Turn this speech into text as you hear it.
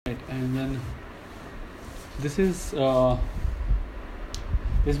then this is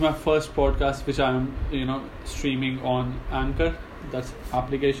my first podcast which I'm streaming on Anchor, that's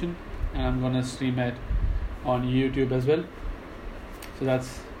application, and I'm gonna stream it on YouTube as well. So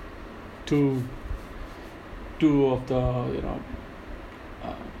that's two of the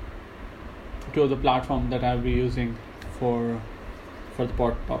two of the platform that I'll be using for the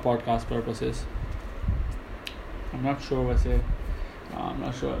podcast purposes. I'm not sure what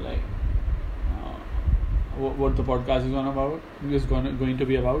the podcast is going to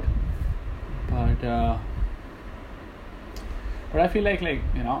be about, but I feel like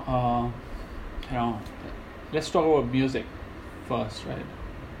let's talk about music first, right?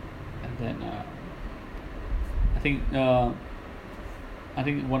 And then I think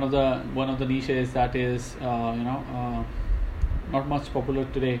one of the niches that is not much popular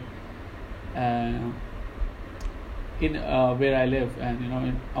today in where I live,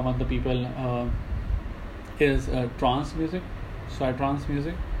 and among the people is trance music, psytrance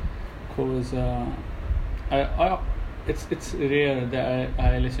music, because it's rare that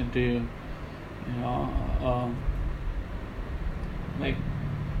I listen to like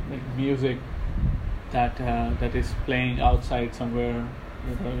music that is playing outside somewhere,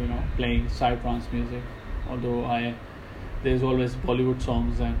 playing psytrance music. Although there's always Bollywood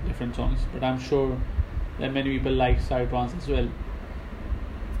songs and different songs, but I'm sure that many people like psytrance as well,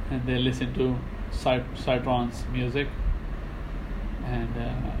 and they listen to psytrance music, and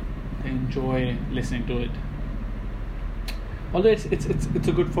they enjoy listening to it. Although it's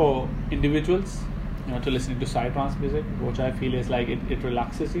a good for individuals, to listening to psytrance music, which I feel is like it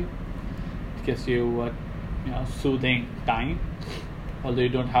relaxes you, it gives you soothing time. Although you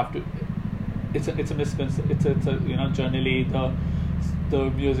don't have to. It's a misconception. It's generally the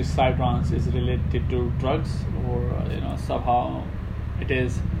music psytrance is related to drugs, or somehow it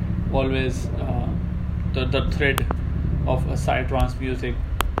is always the thread of a psytrance music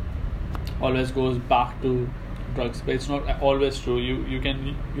always goes back to drugs, but it's not always true. You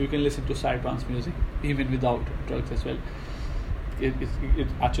can listen to psytrance music even without drugs as well. It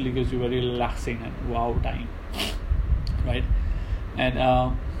actually gives you very relaxing and wow time, right? And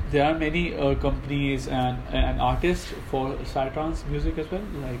there are many companies and artists for psytrance music as well,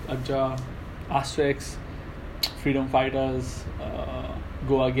 like Ajja, Asterix, Freedom Fighters,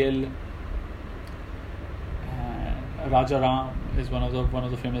 Goa Gill, and Raja Ram is one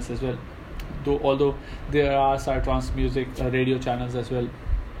of the famous as well. Although there are psytrance music radio channels as well,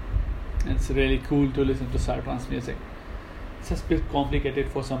 and it's really cool to listen to psytrance music. It's just a bit complicated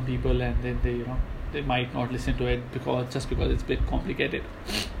for some people, and then they might not listen to it because it's a bit complicated.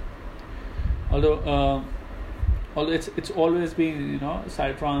 Although it's always been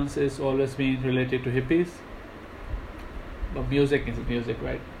psytrance is always been related to hippies, but music is music,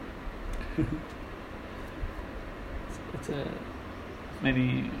 right? it's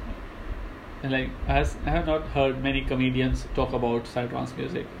many, like I have not heard many comedians talk about psytrance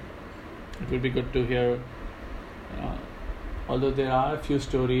music. It would be good to hear. Although there are a few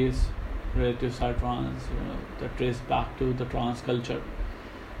stories related to psytrance, that trace back to the trance culture,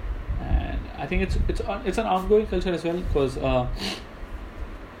 and I think it's an ongoing culture as well, because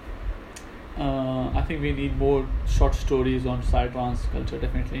I think we need more short stories on psytrance culture,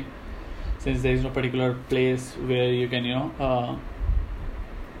 definitely, since there is no particular place where you can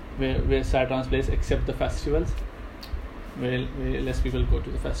where psytrance plays except the festivals, where less people go to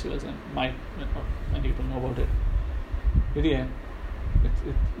the festivals and not many people know about it. But yeah,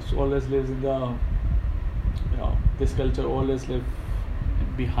 it always lives in the this culture always live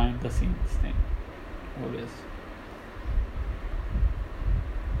behind the scenes thing, always.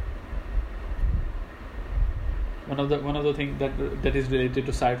 One of the things that is related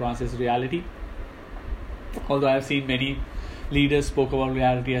to psytrance is reality. Although I have seen many leaders spoke about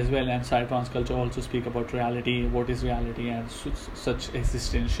reality as well, and psytrance culture also speak about reality, what is reality, and such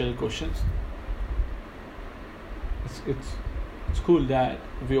existential questions. It's cool that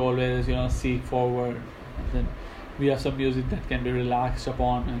we always seek forward, and then we have some music that can be relaxed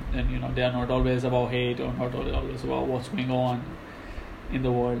upon, and they are not always about hate, or not always about what's going on in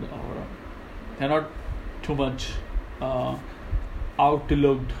the world, or they're not too much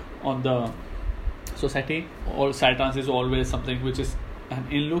outlooked on the society. Or psytrance is always something which is an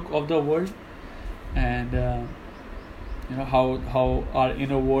in-look of the world, and how our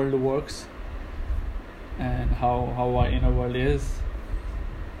inner world works, and how our inner world is.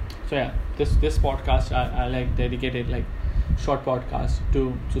 So yeah, this podcast I like dedicated like short podcast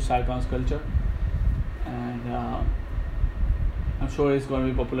to psytrance culture, and I'm sure it's going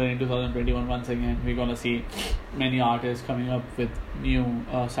to be popular in 2021 once again. We're going to see many artists coming up with new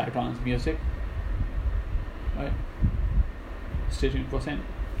psytrance music. Right? Stay tuned for Sen.